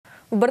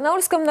В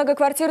барнаульском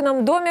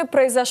многоквартирном доме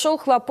произошел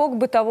хлопок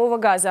бытового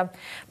газа.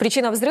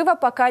 Причина взрыва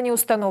пока не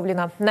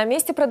установлена. На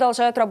месте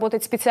продолжают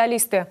работать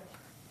специалисты.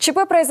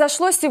 ЧП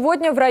произошло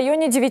сегодня в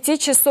районе 9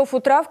 часов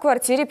утра в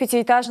квартире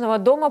пятиэтажного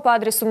дома по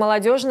адресу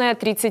Молодежная,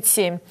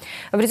 37.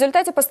 В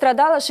результате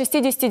пострадала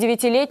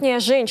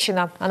 69-летняя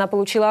женщина. Она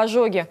получила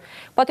ожоги.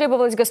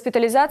 Потребовалась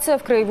госпитализация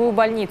в краевую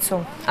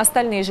больницу.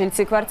 Остальные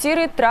жильцы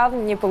квартиры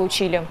травм не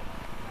получили.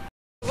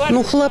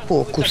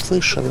 Хлопок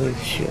услышала и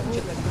все.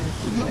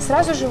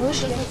 Сразу же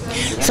вышли?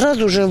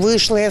 Сразу же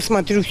вышла, я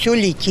смотрю, все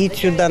летит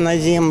сюда на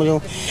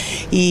землю.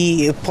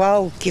 И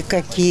палки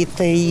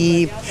какие-то,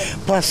 и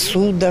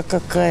посуда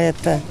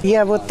какая-то.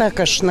 Я вот так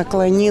аж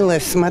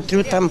наклонилась,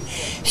 смотрю, там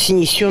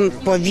снесен,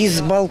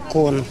 повис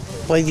балкон.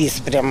 Повис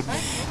прям,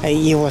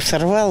 его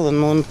сорвало,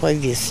 но он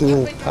повис, не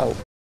упал.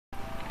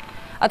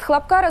 От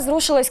хлопка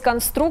разрушилась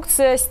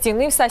конструкция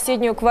стены в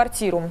соседнюю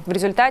квартиру. В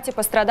результате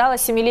пострадала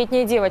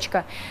 7-летняя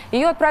девочка.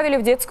 Ее отправили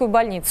в детскую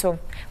больницу.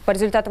 По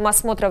результатам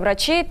осмотра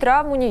врачей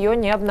травм у нее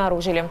не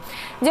обнаружили.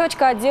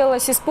 Девочка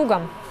отделалась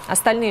испугом.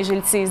 Остальные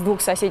жильцы из 2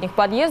 соседних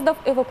подъездов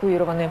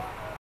эвакуированы.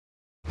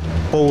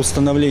 По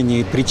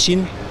установлению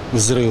причин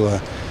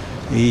взрыва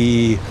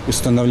и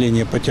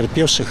установлению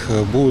потерпевших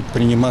будут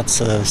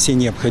приниматься все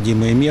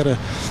необходимые меры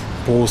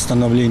по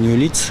установлению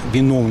лиц,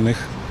 виновных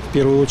в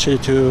первую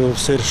очередь в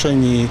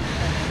совершении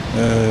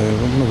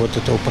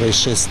этого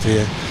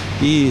происшествия,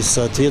 и,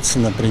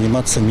 соответственно,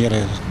 приниматься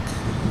меры.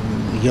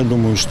 Я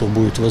думаю, что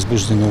будет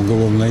возбуждено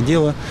уголовное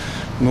дело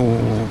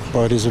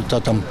по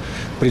результатам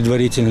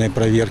предварительной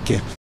проверки.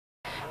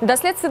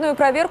 Доследственную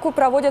проверку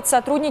проводят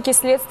сотрудники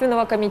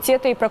Следственного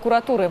комитета и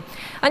прокуратуры.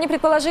 Они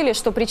предположили,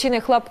 что причиной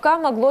хлопка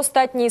могло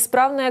стать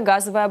неисправное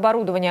газовое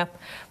оборудование.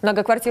 В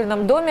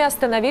многоквартирном доме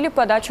остановили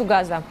подачу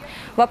газа.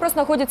 Вопрос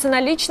находится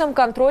на личном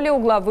контроле у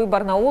главы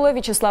Барнаула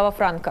Вячеслава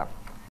Франка.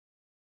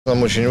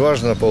 Нам очень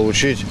важно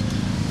получить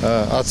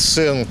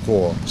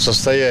оценку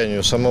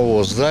состоянию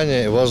самого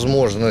здания,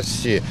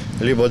 возможности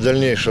либо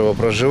дальнейшего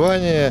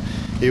проживания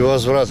и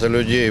возврата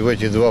людей в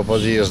эти 2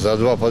 подъезда. А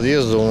 2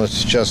 подъезда у нас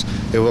сейчас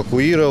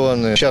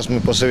эвакуированы. Сейчас мы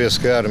по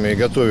советской армии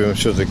готовим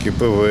все-таки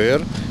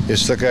ПВР.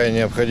 Если такая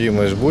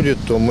необходимость будет,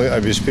 то мы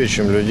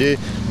обеспечим людей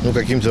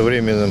каким-то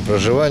временным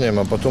проживанием,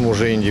 а потом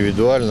уже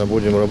индивидуально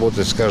будем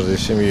работать с каждой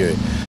семьей.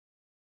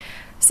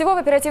 Всего в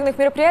оперативных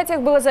мероприятиях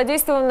было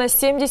задействовано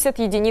 70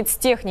 единиц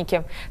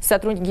техники.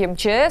 Сотрудники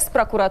МЧС,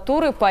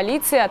 прокуратуры,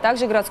 полиции, а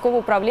также городского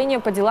управления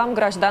по делам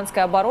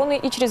гражданской обороны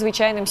и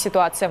чрезвычайным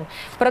ситуациям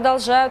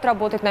продолжают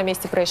работать на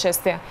месте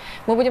происшествия.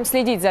 Мы будем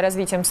следить за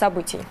развитием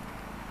событий.